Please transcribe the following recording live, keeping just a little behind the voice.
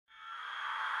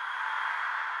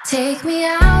Take me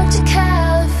out to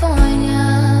California.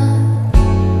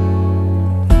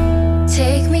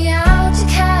 Take me out to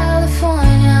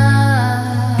California.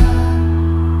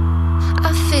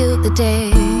 I feel the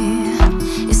day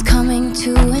is coming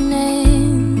to an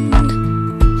end,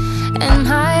 and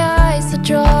my eyes are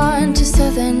drawn to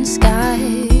southern skies.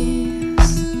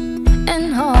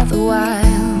 And all the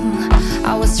while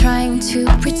I was trying to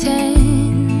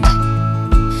pretend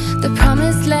the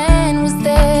promised land was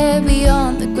there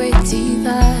beyond the great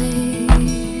divide.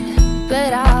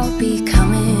 But I'll be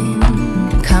coming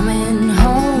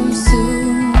home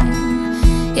soon.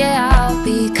 Yeah, I'll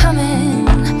be coming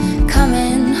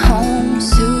home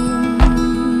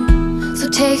soon. So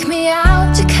take me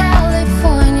out to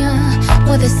California,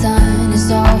 where the sun is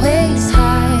always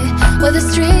high, where the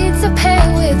streets are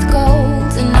paved with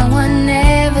gold and no one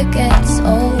ever gets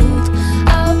old.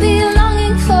 I'll be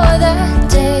longing for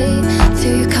that day